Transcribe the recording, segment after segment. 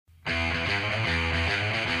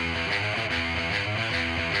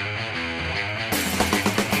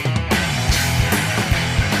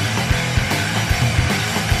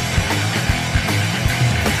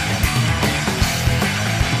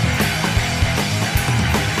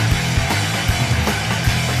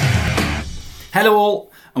Hello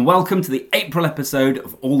all, and welcome to the April episode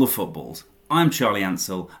of All the Footballs. I'm Charlie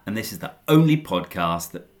Ansell, and this is the only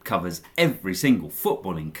podcast that covers every single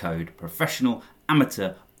footballing code, professional,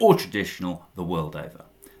 amateur or traditional, the world over.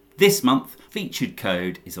 This month, featured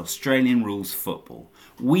code is Australian rules football.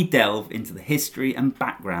 We delve into the history and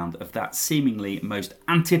background of that seemingly most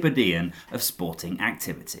antipodean of sporting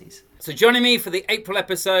activities. So joining me for the April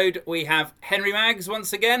episode, we have Henry Maggs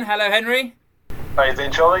once again. Hello, Henry. How you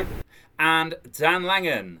doing, Charlie? And Dan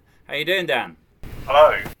Langan. How you doing, Dan?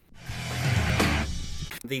 Hello.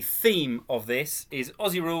 The theme of this is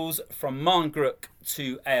Aussie rules from Marngrook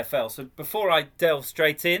to AFL. So before I delve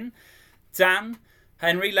straight in, Dan,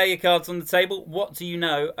 Henry, lay your cards on the table. What do you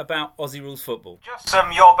know about Aussie rules football? Just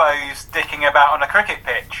some yobbos dicking about on a cricket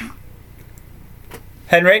pitch.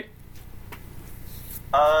 Henry?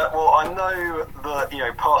 Well, I know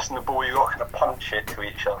that, passing the ball, you've got to kind of punch it to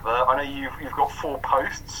each other. I know you've got 4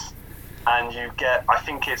 posts, and you get, I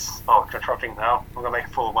think it's, I'm trying to think now, I'm going to make a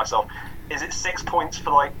fool of myself. Is it 6 points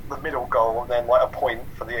for, the middle goal, and then, a point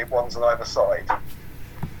for the ones on either side?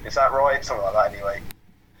 Is that right? Something like that, anyway.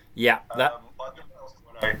 Yeah, that...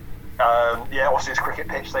 Obviously it's a cricket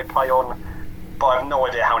pitch they play on, but I have no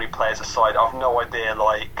idea how many players aside. I have no idea,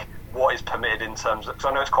 what is permitted in terms of,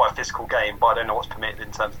 because I know it's quite a physical game, but I don't know what's permitted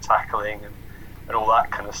in terms of tackling and all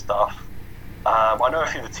that kind of stuff. I know a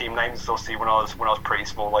few of the team names, obviously, when I was pretty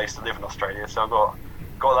small. I used to live in Australia, so I've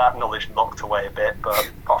got that knowledge locked away a bit,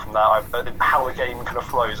 but apart from that, how the game kind of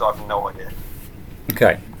flows, I have no idea.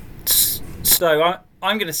 Okay. So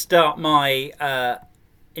I'm going to start my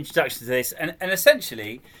introduction to this, and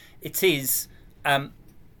essentially it is a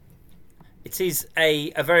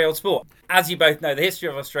very old sport. As you both know, the history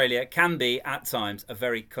of Australia can be, at times, a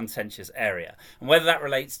very contentious area. And whether that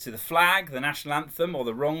relates to the flag, the national anthem, or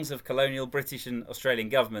the wrongs of colonial British and Australian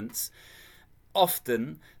governments,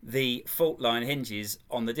 often the fault line hinges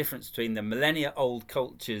on the difference between the millennia-old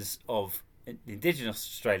cultures of Indigenous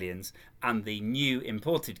Australians and the new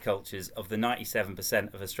imported cultures of the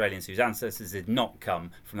 97% of Australians whose ancestors did not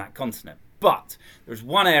come from that continent. But there's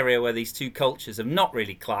one area where these two cultures have not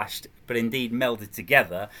really clashed, but indeed melded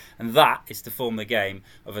together, and that is to form the game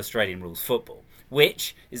of Australian rules football,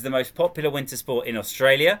 which is the most popular winter sport in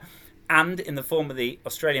Australia, and in the form of the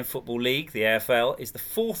Australian Football League, the AFL, is the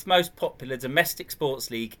 4th most popular domestic sports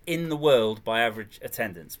league in the world by average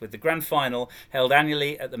attendance, with the grand final held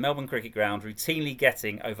annually at the Melbourne Cricket Ground routinely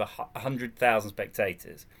getting over 100,000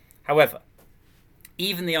 spectators. However,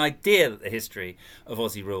 even the idea that the history of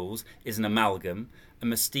Aussie rules is an amalgam, a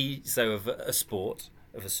mestizo of a sport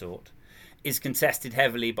of a sort, is contested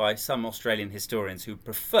heavily by some Australian historians who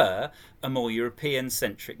prefer a more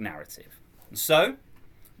European-centric narrative. And so,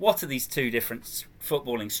 what are these two different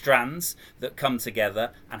footballing strands that come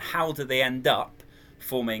together, and how do they end up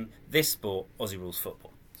forming this sport, Aussie rules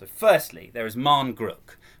football? So firstly, there is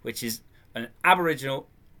Marngrook, which is an Aboriginal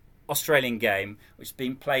Australian game which has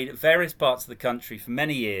been played at various parts of the country for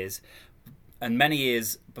many years, and many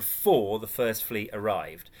years before the first fleet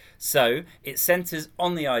arrived. So it centres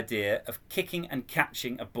on the idea of kicking and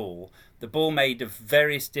catching a ball, the ball made of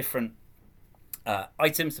various different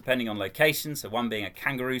items depending on location, so one being a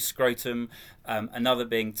kangaroo scrotum, another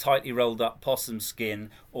being tightly rolled up possum skin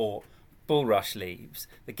or bulrush leaves.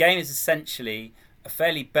 The game is essentially a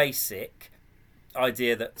fairly basic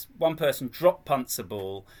idea that one person drop punts a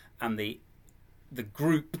ball, and the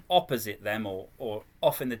group opposite them or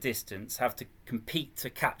off in the distance have to compete to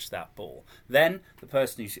catch that ball. Then the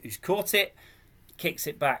person who's caught it kicks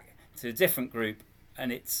it back to a different group,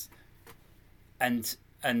 and it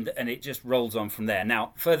just rolls on from there.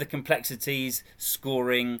 Now, further complexities,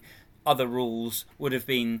 scoring, other rules would have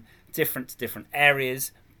been different to different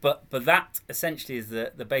areas, but that essentially is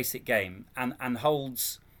the basic game, and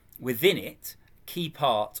holds within it key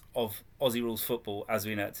part of Aussie rules football as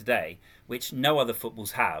we know it today, which no other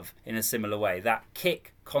footballs have in a similar way. That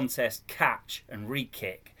kick, contest, catch and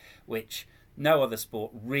re-kick, which no other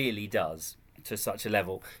sport really does to such a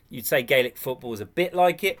level. You'd say Gaelic football is a bit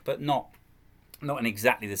like it, but not in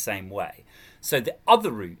exactly the same way. So the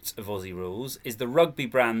other route of Aussie rules is the rugby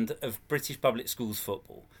brand of British public schools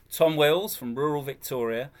football. Tom Wills from rural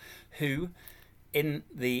Victoria, who in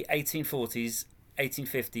the 1840s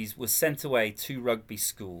 1850s was sent away to rugby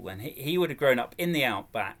school, and he would have grown up in the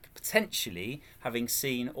outback, potentially having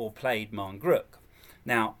seen or played Marngrook.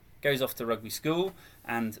 Now goes off to rugby school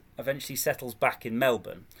and eventually settles back in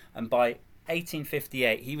Melbourne, and by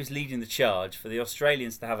 1858 he was leading the charge for the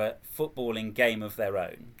Australians to have a footballing game of their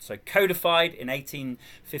own. So codified in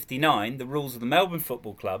 1859 the rules of the Melbourne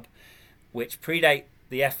Football Club, which predate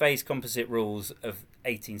the FA's composite rules of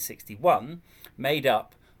 1861, made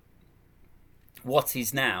up what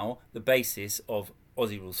is now the basis of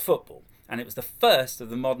Aussie rules football. And it was the first of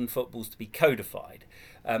the modern footballs to be codified.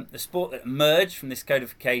 The sport that emerged from this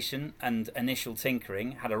codification and initial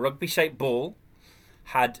tinkering had a rugby-shaped ball,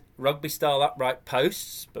 had rugby-style upright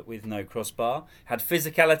posts, but with no crossbar, had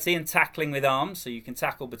physicality and tackling with arms, so you can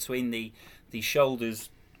tackle between the shoulders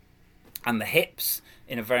and the hips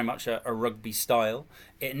in a very much a rugby style.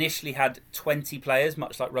 It initially had 20 players,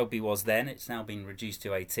 much like rugby was then. It's now been reduced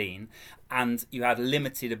to 18. And you had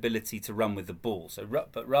limited ability to run with the ball.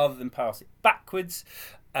 But rather than pass it backwards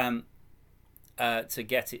to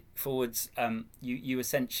get it forwards, you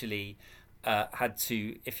essentially had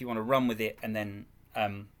to, if you want to run with it and then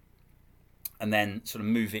sort of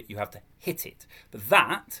move it, you have to hit it. But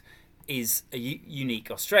that is a unique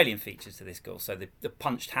Australian feature to this goal. So the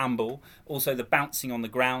punched handball, also the bouncing on the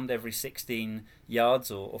ground every 16 yards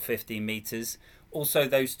or 15 metres. Also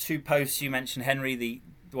those two posts you mentioned, Henry,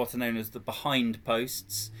 what are known as the behind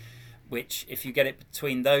posts, which if you get it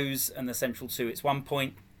between those and the central two, it's 1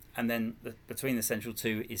 point, and then between the central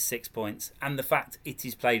two is 6 points. And the fact it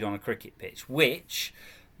is played on a cricket pitch, which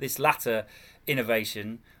this latter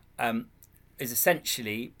innovation is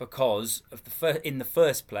essentially because of in the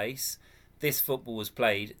first place, this football was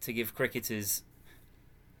played to give cricketers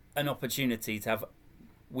an opportunity to have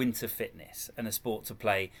winter fitness and a sport to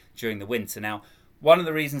play during the winter. Now, one of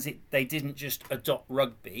the reasons they didn't just adopt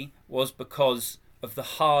rugby was because of the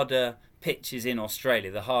harder pitches in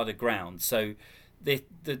Australia, the harder ground. So a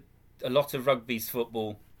lot of rugby's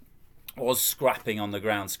football was scrapping on the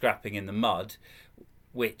ground, scrapping in the mud,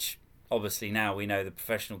 which obviously now we know the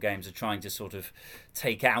professional games are trying to sort of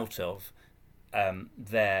take out of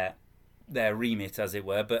their remit, as it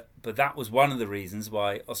were. But that was one of the reasons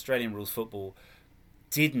why Australian rules football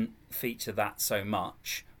didn't feature that so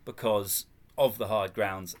much, because of the hard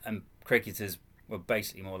grounds, and cricketers were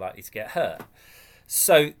basically more likely to get hurt.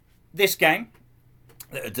 So this game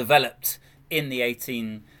that developed in the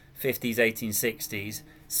 1850s, 1860s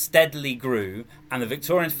steadily grew, and the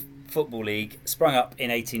Victorian Football League sprung up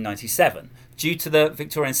in 1897. Due to the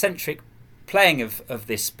Victorian-centric playing of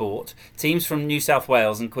this sport, teams from New South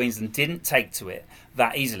Wales and Queensland didn't take to it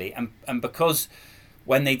that easily, and because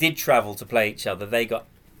when they did travel to play each other, they got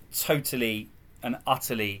totally and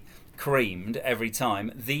utterly creamed every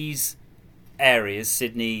time. These areas,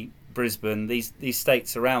 Sydney, Brisbane, these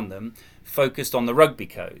states around them, focused on the rugby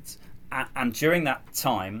codes, and during that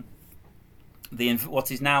time,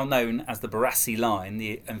 what is now known as the Barassi line,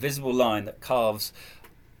 the invisible line that carves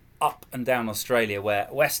up and down Australia, where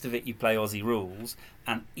west of it you play Aussie rules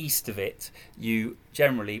and east of it you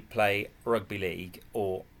generally play rugby league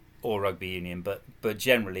or rugby union, but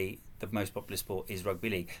generally the most popular sport is rugby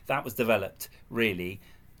league. That was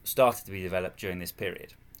started to be developed during this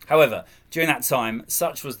period. However, during that time,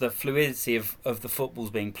 such was the fluidity of the footballs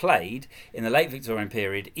being played in the late Victorian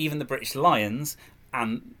period, even the British Lions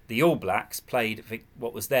and the All Blacks played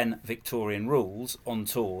what was then Victorian rules on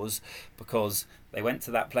tours, because they went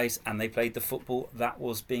to that place and they played the football that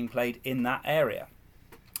was being played in that area.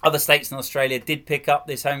 Other states in Australia did pick up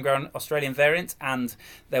this homegrown Australian variant, and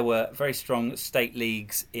there were very strong state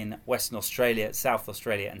leagues in Western Australia, South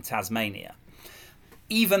Australia and Tasmania.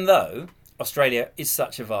 Even though Australia is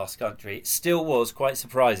such a vast country, it still was quite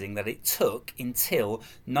surprising that it took until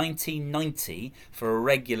 1990 for a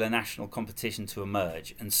regular national competition to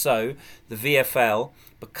emerge. And so the VFL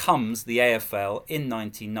becomes the AFL in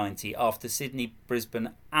 1990, after Sydney, Brisbane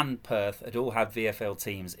and Perth had all had VFL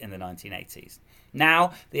teams in the 1980s.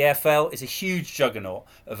 Now, the AFL is a huge juggernaut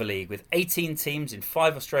of a league with 18 teams in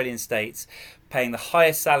 5 Australian states, paying the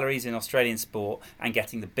highest salaries in Australian sport and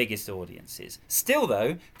getting the biggest audiences. Still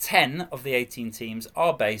though, 10 of the 18 teams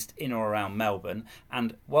are based in or around Melbourne,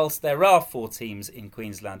 and whilst there are 4 teams in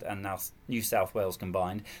Queensland and now New South Wales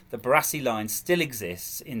combined, the Barassi line still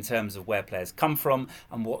exists in terms of where players come from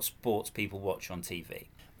and what sports people watch on TV.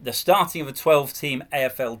 The starting of a 12-team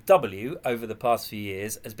AFLW over the past few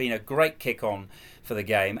years has been a great kick-on for the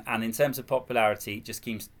game, and in terms of popularity just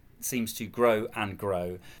seems to grow and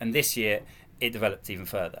grow, and this year it developed even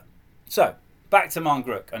further. So, back to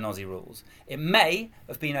Marngrook and Aussie rules. It may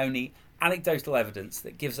have been only anecdotal evidence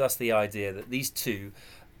that gives us the idea that these two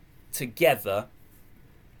together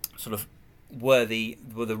sort of were the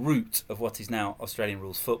root of what is now Australian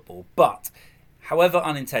rules football, but however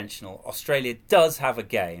unintentional, Australia does have a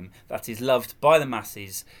game that is loved by the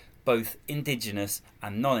masses, both Indigenous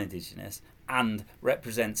and non-Indigenous, and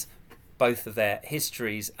represents both of their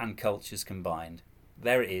histories and cultures combined.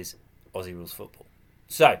 There it is, Aussie rules football.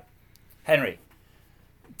 So, Henry,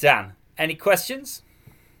 Dan, any questions?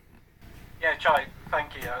 Yeah, Charlie,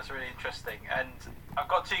 thank you. That was really interesting. And I've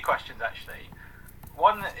got 2 questions actually.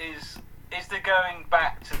 One is the going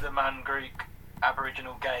back to the Mangruk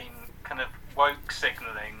Aboriginal game kind of woke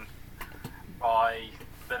signalling by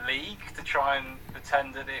the league to try and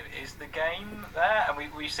pretend that it is the game there?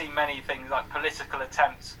 And we've seen many things like political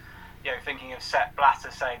attempts, thinking of Sepp Blatter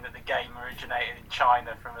saying that the game originated in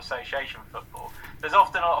China from association football. There's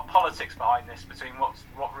often a lot of politics behind this between what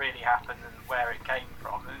really happened and where it came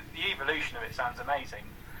from. And the evolution of it sounds amazing,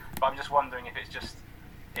 but I'm just wondering if it's just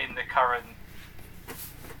in the current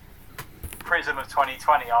prism of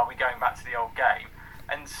 2020, are we going back to the old game?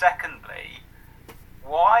 And secondly,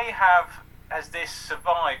 why has this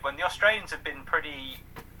survived when the Australians have been pretty,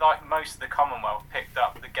 like most of the Commonwealth, picked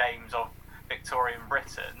up the games of Victorian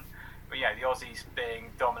Britain, but the Aussies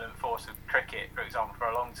being dominant force of cricket, for example, for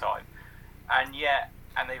a long time, and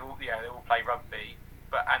they all play rugby,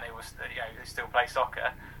 and they still play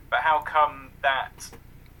soccer. But how come that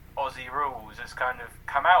Aussie rules has kind of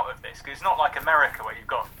come out of this? Because it's not like America where you've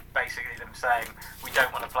got basically them saying we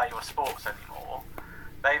don't want to play your sports anymore.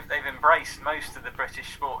 They've embraced most of the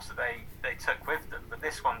British sports that they took with them, but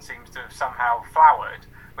this one seems to have somehow flowered,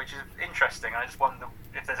 which is interesting. I just wonder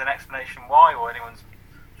if there's an explanation why, or anyone's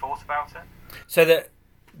thought about it. So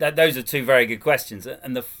that those are two very good questions.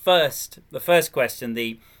 And the first question,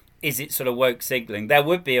 is it sort of woke signalling? There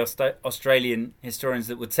would be Australian historians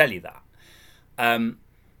that would tell you that.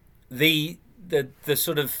 The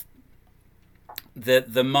sort of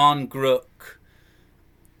the Mangruk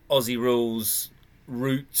Aussie rules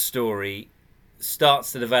root story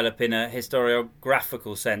starts to develop in a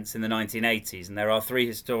historiographical sense in the 1980s, and there are three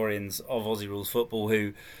historians of Aussie rules football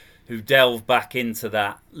who delve back into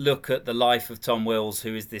that, look at the life of Tom Wills,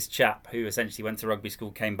 who is this chap who essentially went to rugby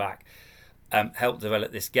school, came back, helped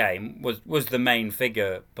develop this game, was the main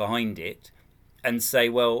figure behind it, and say,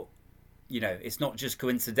 well, it's not just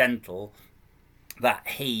coincidental that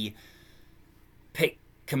he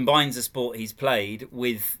combines a sport he's played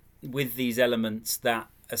with these elements that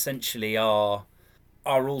essentially are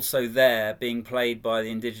also there being played by the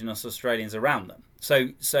Indigenous Australians around them.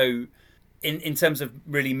 So in terms of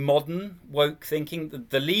really modern woke thinking,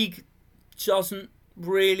 the league doesn't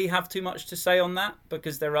really have too much to say on that,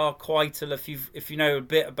 because there are quite if you know a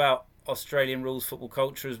bit about Australian rules football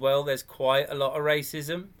culture as well, there's quite a lot of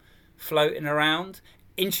racism floating around.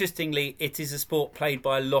 Interestingly, it is a sport played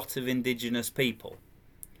by a lot of Indigenous people.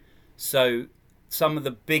 So some of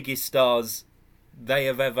the biggest stars they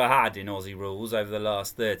have ever had in Aussie rules over the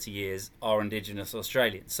last 30 years are Indigenous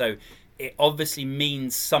Australians. So it obviously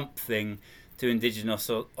means something to Indigenous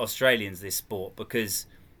Australians, this sport,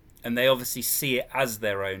 and they obviously see it as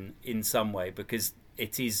their own in some way, because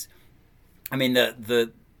it is,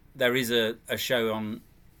 there is a show on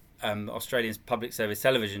Australian public service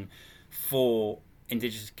television for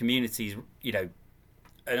Indigenous communities, an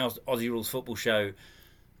Aussie rules football show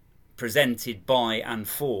presented by and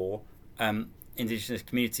for Indigenous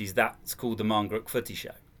communities. That's called the Mangruk Footy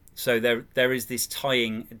Show. So there is this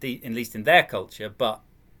tying, at least in their culture, but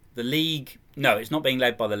the league, no, it's not being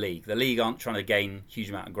led by the league. The league aren't trying to gain huge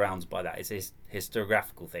amount of grounds by that. It's a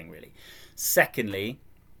historiographical thing, really. Secondly,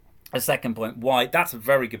 a second point, why, that's a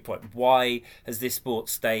very good point. Why has this sport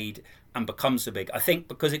stayed and become so big? I think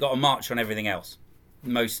because it got a march on everything else.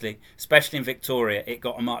 Mostly, especially in Victoria, it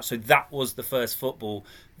got a march. So that was the first football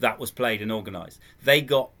that was played and organised. They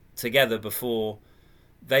got together before,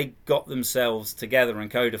 they got themselves together and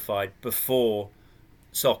codified before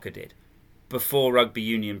soccer did, before rugby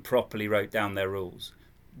union properly wrote down their rules.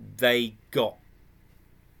 They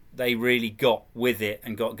really got with it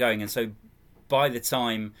and got going. And so by the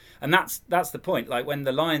time, and that's the point, like when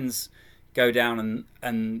the Lions go down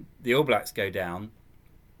and the All Blacks go down,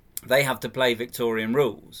 they have to play Victorian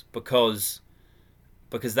rules because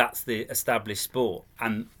that's the established sport,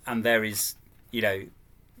 and there is,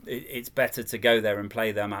 it's better to go there and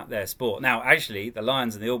play them at their sport. Now, actually, the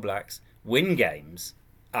Lions and the All Blacks win games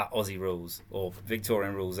at Aussie rules or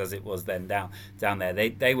Victorian rules, as it was then down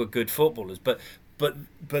there. They were good footballers, but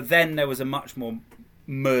then there was a much more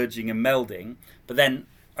merging and melding. But then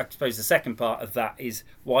I suppose the second part of that is,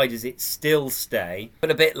 why does it still stay?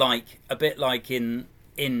 But a bit like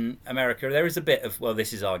in America, there is a bit of, well,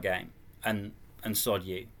 this is our game, and sod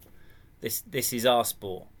you. This is our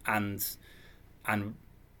sport, and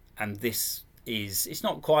this is, it's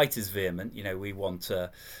not quite as vehement, we want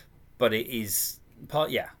to, but it is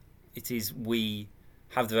part, it is, we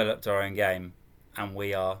have developed our own game and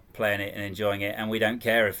we are playing it and enjoying it, and we don't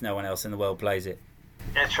care if no one else in the world plays it.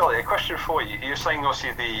 Yeah, Charlie, a question for you. You're saying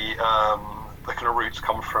obviously the kind of roots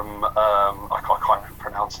come from, I can't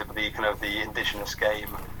pronounce it, but the kind of the Indigenous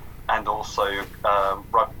game and also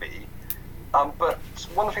rugby. But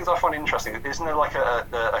one of the things I find interesting, isn't there like a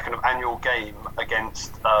kind of annual game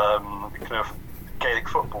against kind of Gaelic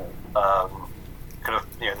football, kind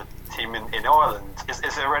of the team in Ireland?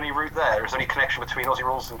 Is there any route there? Is there any connection between Aussie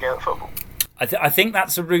rules and Gaelic football? I think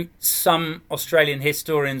that's a route some Australian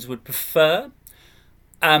historians would prefer,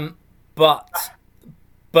 but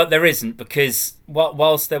there isn't, because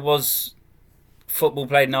whilst there was football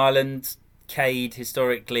played in Ireland, Cade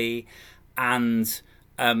historically, and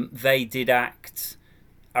they did act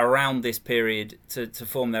around this period to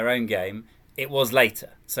form their own game, it was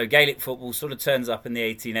later. So Gaelic football sort of turns up in the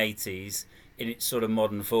 1880s in its sort of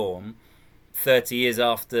modern form, 30 years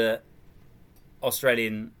after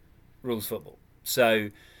Australian rules football. So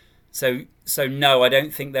no, I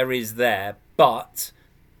don't think there is there. But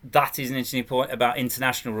that is an interesting point about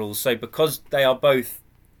international rules. So because they are both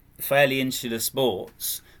fairly insular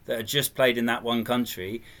sports that are just played in that one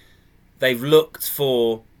country, they've looked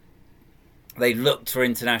for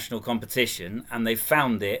international competition, and they've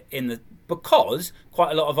found it because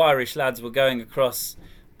quite a lot of Irish lads were going across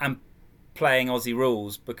and playing Aussie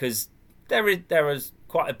rules, because there is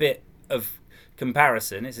quite a bit of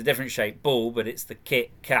comparison. It's a different shaped ball, but it's the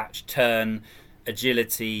kick, catch, turn,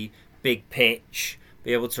 agility, big pitch,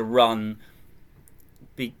 be able to run,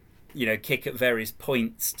 kick at various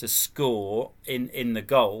points to score in the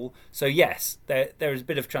goal. So yes, there is a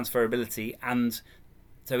bit of transferability, and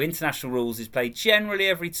so international rules is played generally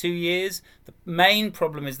every 2 years. The main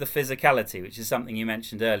problem is the physicality, which is something you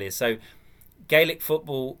mentioned earlier. So Gaelic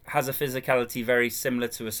football has a physicality very similar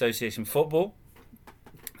to association football.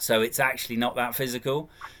 So it's actually not that physical.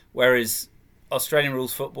 Whereas Australian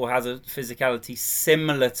rules football has a physicality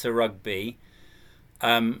similar to rugby.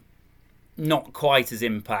 Not quite as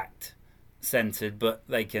impact centred, but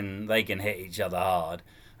they can hit each other hard.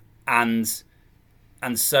 And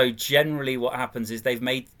so generally what happens is they've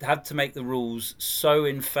had to make the rules so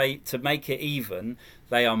to make it even,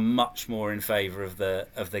 they are much more in favour of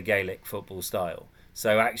the Gaelic football style.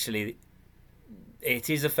 So actually it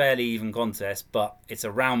is a fairly even contest, but it's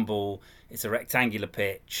a round ball, it's a rectangular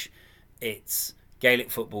pitch, it's Gaelic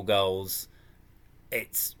football goals.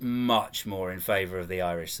 It's much more in favour of the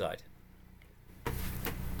Irish side.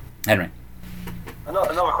 Henry.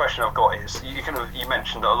 Another question I've got is you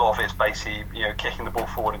mentioned that a lot of it's basically kicking the ball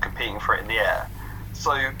forward and competing for it in the air.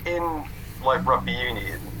 So in like rugby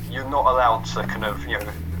union, you're not allowed to kind of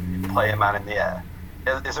play a man in the air.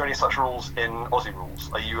 Is there any such rules in Aussie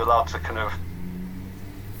rules? Are you allowed to kind of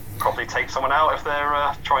properly take someone out if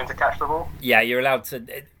they're trying to catch the ball? Yeah, you're allowed to.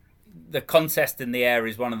 The contest in the air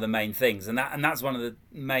is one of the main things, and that's one of the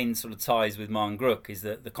main sort of ties with Marn Grook, is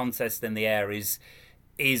that the contest in the air is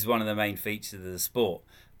one of the main features of the sport.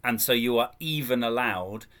 And so you are even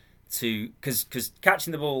allowed to, because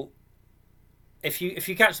catching the ball, if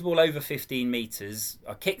you catch the ball over 15 metres,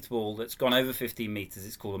 a kicked ball that's gone over 15 metres,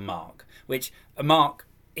 it's called a mark, which a mark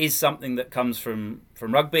is something that comes from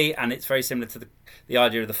rugby, and it's very similar to the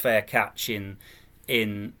idea of the fair catch in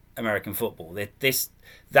American football.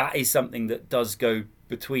 That is something that does go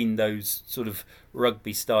between those sort of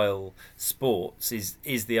rugby style sports,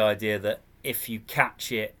 is the idea that if you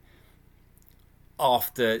catch it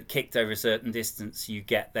after kicked over a certain distance, you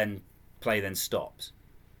get play then stops.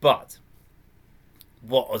 But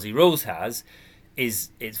what Aussie rules has is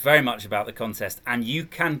it's very much about the contest, and you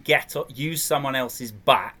can use someone else's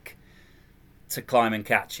back to climb and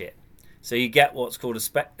catch it. So you get what's called a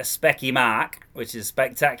specky mark, which is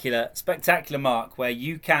a spectacular mark where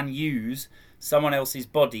you can use someone else's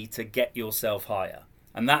body to get yourself higher,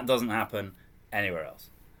 and that doesn't happen anywhere else.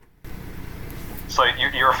 So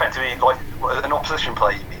you're effectively like an opposition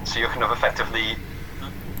player, you mean? So you're kind of effectively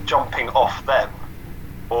jumping off them,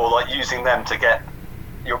 or like using them to get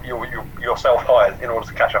yourself higher in order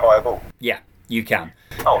to catch a higher ball? Yeah, you can.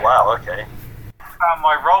 Oh wow, okay. I found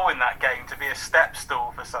my role in that game to be a step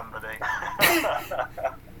stool for somebody.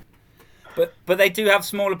 But they do have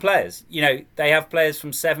smaller players. They have players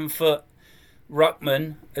from 7 foot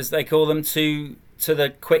ruckman, as they call them, to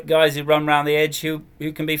the quick guys who run around the edge who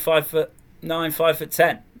can be 5'9",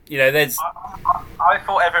 5'10". There's. I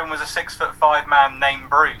thought everyone was a 6'5" man named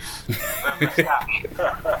Bruce with a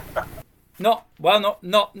moustache.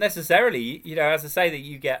 Not necessarily. As I say, that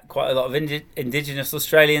you get quite a lot of Indigenous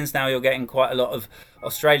Australians now. You're getting quite a lot of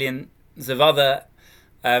Australians of other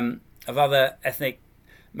ethnic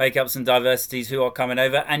makeups and diversities who are coming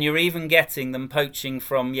over, and you're even getting them poaching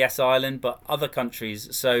from Ireland, but other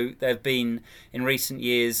countries. So there have been in recent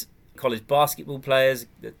years college basketball players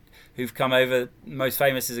who've come over. Most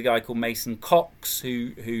famous is a guy called Mason Cox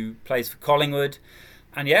who plays for Collingwood.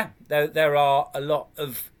 And yeah, there are a lot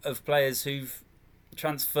of players who've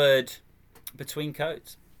transferred between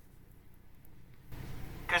codes.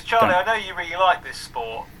 Because Charlie, I know you really like this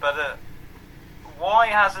sport, but why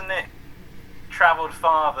hasn't it travelled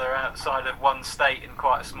farther outside of one state in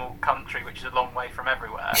quite a small country, which is a long way from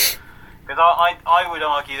everywhere? Because I would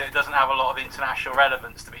argue that it doesn't have a lot of international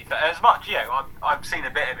relevance, to be fair. As much, I've seen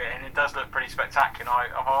a bit of it, and it does look pretty spectacular.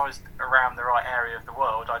 I'm always around the right area of the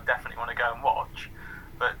world. I definitely want to go and watch.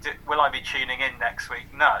 But will I be tuning in next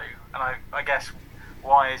week? No. And I guess,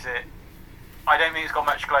 why is it... I don't think it's got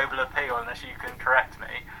much global appeal, unless you can correct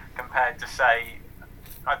me, compared to, say...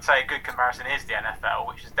 I'd say a good comparison is the NFL,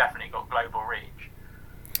 which has definitely got global reach.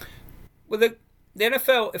 Well, the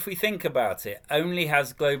NFL, if we think about it, only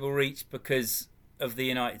has global reach because of the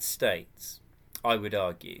United States, I would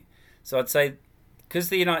argue. So I'd say because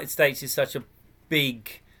the United States is such a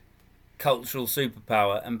big cultural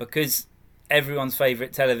superpower, and because everyone's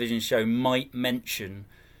favourite television show might mention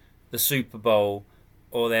the Super Bowl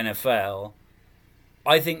or the NFL,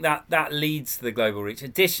 I think that leads to the global reach.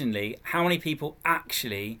 Additionally, how many people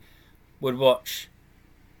actually would watch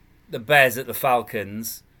the Bears at the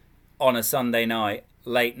Falcons on a Sunday night,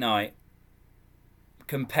 late night,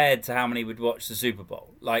 compared to how many would watch the Super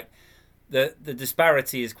Bowl? Like, the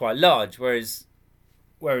disparity is quite large, whereas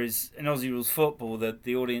in Aussie Rules football,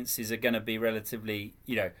 the audiences are going to be relatively,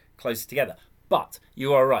 closer together. But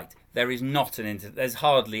you are right. There is there's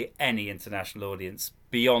hardly any international audience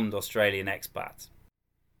beyond Australian expats.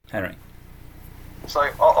 Henry. So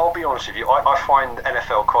I'll be honest with you. I find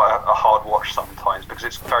NFL quite a hard watch sometimes because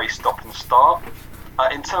it's very stop and start.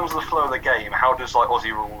 In terms of the flow of the game, how does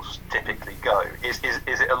Aussie Rules typically go? Is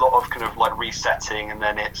it a lot of kind of like resetting and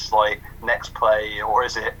then it's like next play, or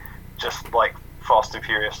is it just like Fast and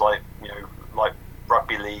Furious, like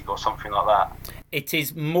rugby league or something like that? It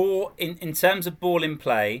is more in terms of ball in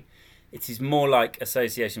play. It is more like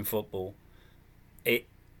association football. It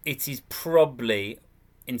is probably,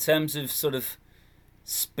 in terms of sort of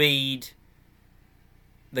speed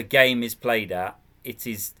the game is played at, it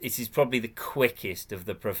is probably the quickest of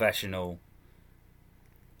the professional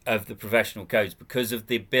codes, because of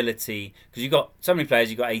the ability, because you've got so many players,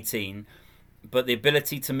 you've got 18, but the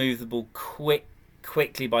ability to move the ball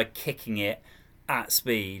quickly by kicking it at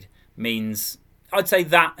speed means, I'd say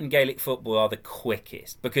that and Gaelic football are the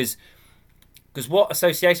quickest, because what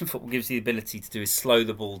association football gives you the ability to do is slow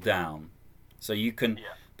the ball down. So you can,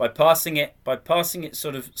 by passing it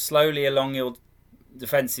sort of slowly along your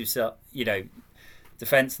defensive,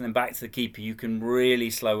 defence and then back to the keeper, you can really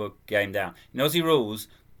slow a game down. In Aussie Rules,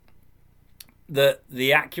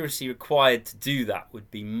 the accuracy required to do that would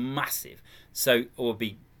be massive. So, or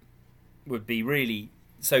would be really,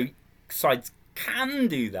 so sides can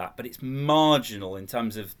do that, but it's marginal in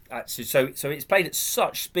terms of actually. So it's played at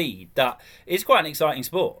such speed that it's quite an exciting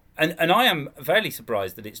sport, and I am fairly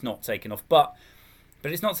surprised that it's not taken off. But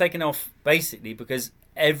it's not taken off basically because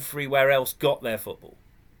everywhere else got their football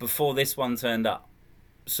before this one turned up.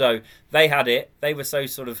 So they had it. They were so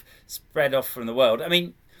sort of spread off from the world. I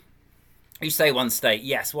mean, you say one state.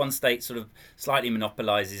 Yes, one state sort of slightly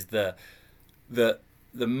monopolises the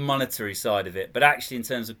monetary side of it, but actually in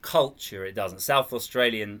terms of culture, it doesn't. South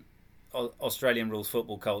Australian rules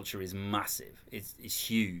football culture is massive. It's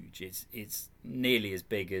huge. It's nearly as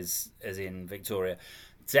big as in Victoria.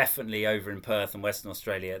 Definitely over in Perth and Western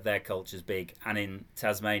Australia, their culture's big, and in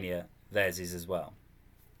Tasmania, theirs is as well.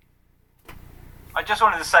 I just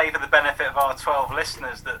wanted to say, for the benefit of our 12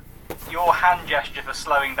 listeners, that your hand gesture for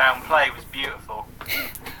slowing down play was beautiful.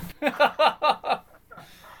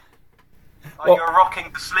 You're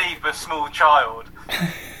rocking the sleeve of a small child. I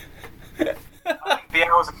think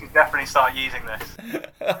Bielsa should definitely start using this.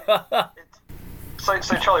 So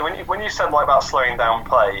Charlie, when you said about slowing down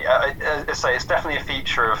play, it's definitely a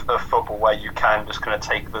feature of football where you can just kind of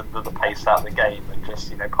take the pace out of the game and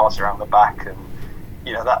just pass it around the back and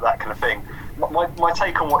that kind of thing. My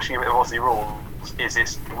take on watching a bit of Aussie Rules is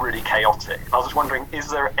it's really chaotic. I was just wondering, is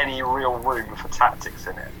there any real room for tactics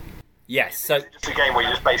in it? Yes. So is it just a game where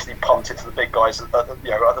you just basically punt it to the big guys at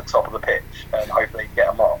the top of the pitch and hopefully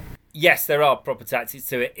get them up? Yes, there are proper tactics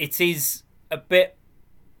to it. It is a bit.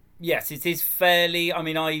 Yes, it is fairly. I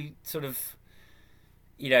mean, I sort of,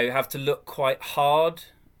 have to look quite hard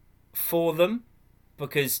for them,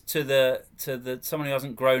 because to the someone who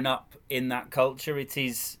hasn't grown up in that culture, it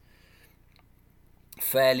is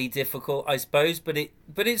fairly difficult, I suppose. But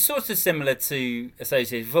it's sort of similar to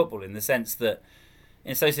association football in the sense that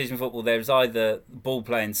in association football there's either ball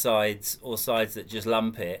playing sides or sides that just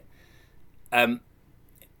lump it. In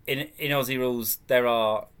Aussie Rules, there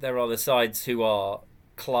are the sides who are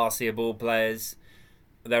classier ball players.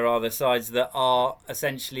 There are the sides that are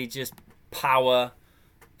essentially just power,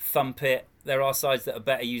 thump it, there are sides that are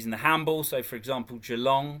better using the handball. So, for example,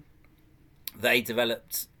 Geelong, they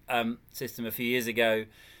developed a system a few years ago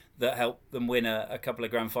that helped them win a couple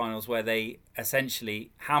of grand finals where they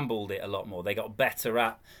essentially handballed it a lot more. They got better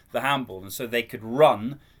at the handball, and so they could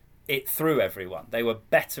run it through everyone. They were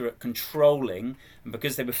better at controlling, and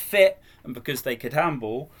because they were fit and because they could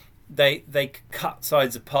handball, they could cut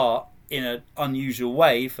sides apart in an unusual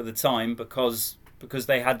way for the time because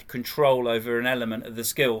they had control over an element of the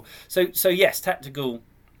skill. So yes, tactical,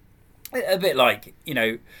 a bit like,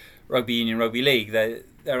 rugby union, rugby league.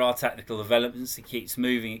 There are tactical developments. It keeps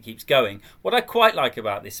moving. It keeps going. What I quite like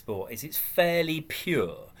about this sport is it's fairly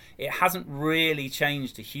pure. It hasn't really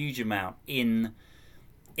changed a huge amount in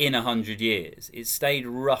 100 years. It's stayed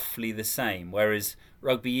roughly the same. Whereas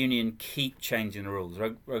rugby union keep changing the rules.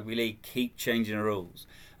 Rugby league keep changing the rules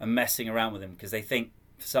and messing around with them because they think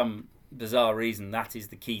for some bizarre reason that is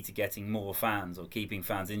the key to getting more fans or keeping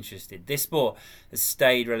fans interested. This sport has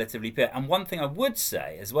stayed relatively pure. And one thing I would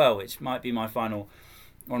say as well, which might be one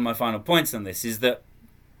of my final points on this, is that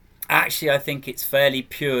actually I think it's fairly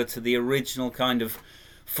pure to the original kind of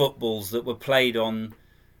footballs that were played on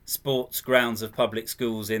sports grounds of public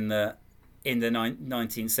schools in the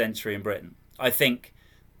 19th century in Britain. I think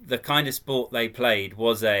the kind of sport they played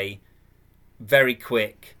was a very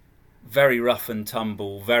quick, very rough and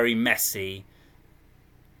tumble, very messy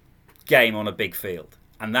game on a big field.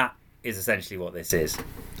 And that is essentially what this is.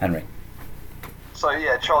 Henry. So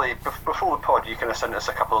yeah, Charlie, before the pod, you can send us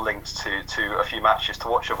a couple of links to a few matches to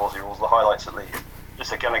watch of Aussie Rules, the highlights at least,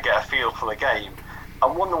 just to kind of get a feel for the game.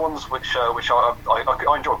 And one of the ones which I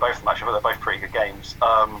enjoyed both the matches, I thought they're both pretty good games,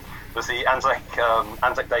 was the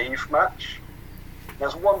Anzac Day Youth match.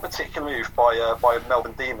 There's one particular move by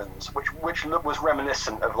Melbourne Demons, which was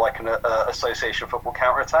reminiscent of like an association football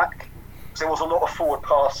counter-attack. So there was a lot of forward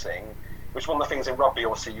passing, which is one of the things in rugby,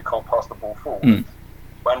 obviously, you can't pass the ball forward.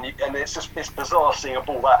 And it's bizarre seeing a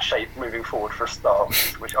ball that shape moving forward for a start,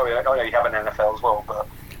 which I know you have in NFL as well, but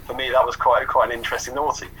for me that was quite an interesting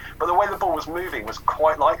novelty. But the way the ball was moving was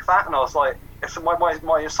quite like that, and I was like, it's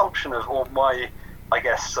my assumption of, or my, I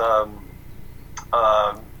guess,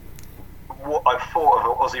 what I thought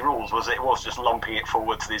of Aussie Rules was it was just lumping it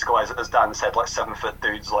forward to these guys, as Dan said, like 7-foot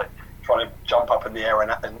dudes, like trying to jump up in the air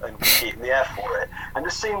and compete in the air for it, and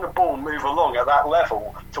just seeing the ball move along at that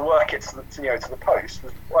level to work it to the post,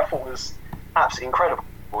 I thought was absolutely incredible.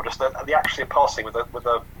 Just the actually passing with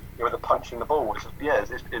the punching the ball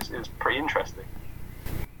is pretty interesting.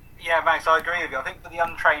 Yeah, Max, I agree with you. I think for the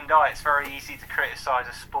untrained eye, it's very easy to criticise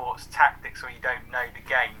a sport's tactics when you don't know the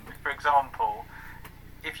game. For example,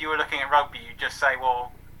 if you were looking at rugby, you'd just say,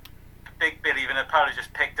 well, Big Billy Vunipola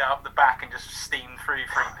just picked it up the back and just steamed through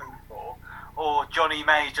 3 people. Or Johnny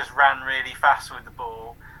May just ran really fast with the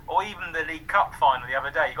ball. Or even the League Cup final the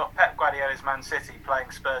other day, you got Pep Guardiola's Man City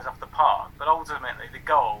playing Spurs off the park, but ultimately the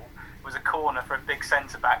goal was a corner for a big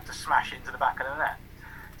centre-back to smash into the back of the net.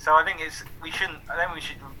 So I think we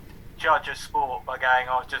should judge a sport by going,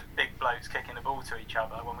 oh, it's just big blokes kicking the ball to each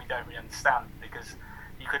other, when we don't really understand it, because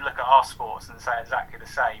you could look at our sports and say exactly the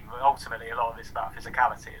same, but ultimately a lot of it's about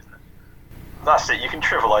physicality, isn't it? That's it. You can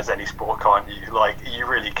trivialise any sport, can't you? Like, you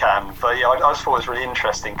really can. But yeah, I just thought it was really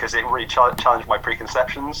interesting because it really challenged my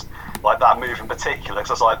preconceptions, like that move in particular.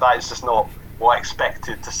 Because I was like, that is just not what I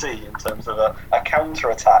expected to see in terms of a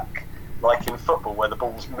counter-attack, like in football, where the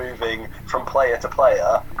ball's moving from player to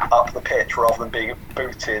player up the pitch rather than being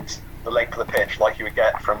booted the length of the pitch like you would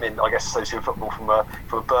get from, I guess, associated football from a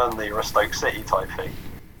Burnley or a Stoke City type thing.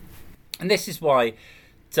 And this is why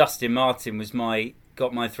Dustin Martin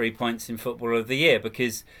got my 3 points in Footballer of the Year,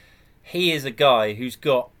 because he is a guy who's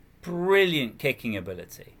got brilliant kicking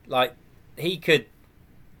ability. Like, he could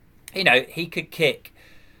kick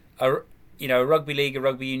a rugby league, a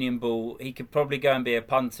rugby union ball. He could probably go and be a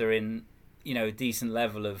punter in, a decent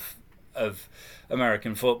level of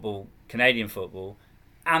American football, Canadian football,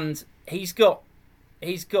 and he's got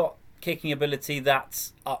kicking ability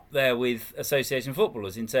that's up there with association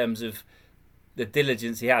footballers in terms of the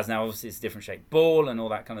diligence he has. Now, obviously, it's a different shaped ball and all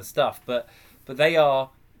that kind of stuff, but they are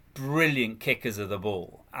brilliant kickers of the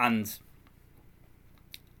ball, and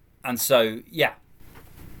so yeah.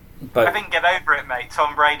 But I think get over it, mate.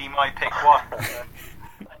 Tom Brady might pick one.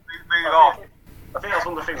 Move on. I think that's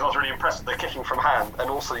one of the things I was really impressed with, the kicking from hand, and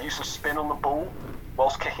also the use of spin on the ball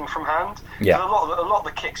whilst kicking from hand. Yeah. A lot of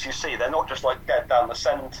the kicks you see, they're not just like dead down the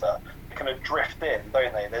centre. They kind of drift in,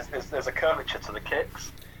 don't they? There's a curvature to the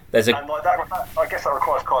kicks. And like that, I guess that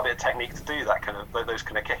requires quite a bit of technique to do that those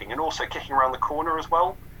kind of kicking, and also kicking around the corner as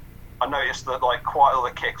well. I noticed that like quite a lot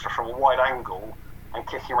of kicks are from a wide angle, and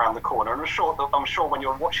kicking around the corner. And I'm sure when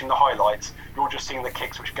you're watching the highlights, you're just seeing the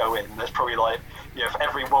kicks which go in. There's probably for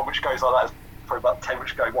every one which goes like that, there's probably about 10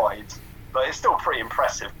 which go wide. But it's still pretty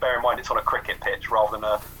impressive. Bear in mind it's on a cricket pitch rather than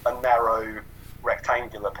a narrow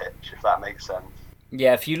rectangular pitch, if that makes sense.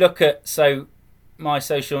 Yeah, if you look at my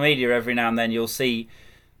social media, every now and then you'll see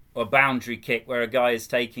a boundary kick where a guy is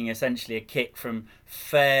taking essentially a kick from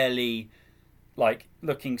fairly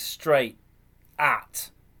looking straight at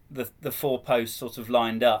the four posts sort of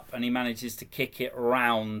lined up, and he manages to kick it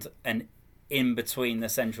round and in between the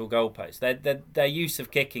central goalposts. Their use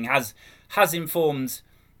of kicking has informed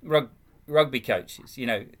rugby coaches.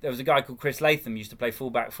 There was a guy called Chris Latham who used to play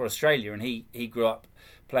fullback for Australia, and he grew up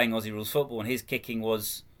playing Aussie rules football, and his kicking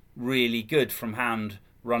was really good from hand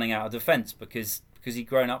running out of defence because he'd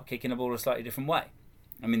grown up kicking a ball a slightly different way.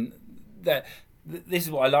 I mean, this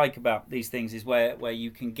is what I like about these things, is where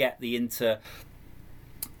you can get the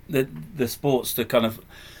sports to kind of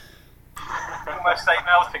almost say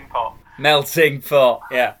melting pot. Melting pot,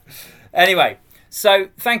 yeah. Anyway, so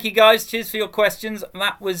thank you guys. Cheers for your questions.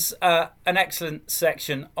 That was an excellent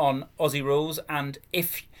section on Aussie rules. And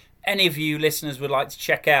if any of you listeners would like to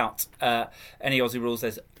check out any Aussie rules,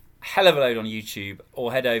 there's a hell of a load on YouTube,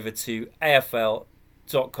 or head over to afl.com.au,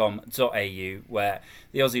 where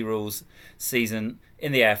the Aussie rules season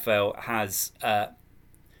in the AFL has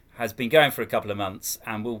been going for a couple of months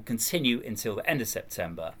and will continue until the end of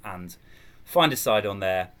September. And find a side on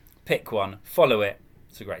there, pick one, follow it.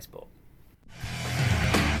 It's a great sport.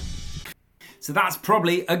 So that's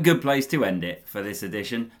probably a good place to end it for this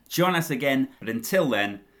edition. Join us again, but until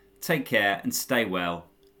then, take care and stay well.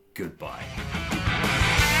 Goodbye.